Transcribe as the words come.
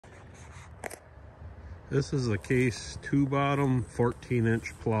This is a Case 2-bottom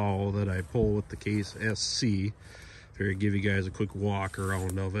 14-inch plow that I pull with the Case SC. Figured I'd give you guys a quick walk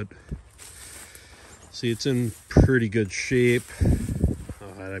around of it. See, it's in pretty good shape.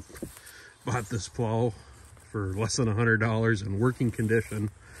 I bought this plow for less than $100 in working condition.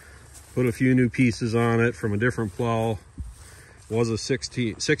 Put a few new pieces on it from a different plow. It was a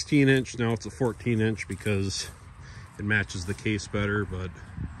 16 inch, now it's a 14-inch because it matches the case better, but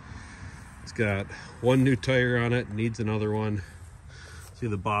it's got one new tire on it, needs another one. See,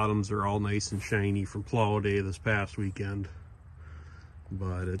 the bottoms are all nice and shiny from plow day this past weekend.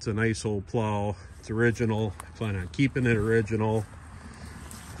 But it's a nice old plow. It's original. I plan on keeping it original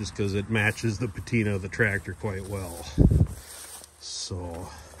just because it matches the patina of the tractor quite well. So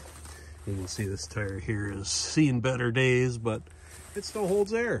you can see this tire here is seeing better days, but it still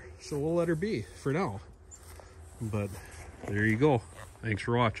holds air. So we'll let her be for now. But there you go. Thanks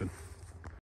for watching.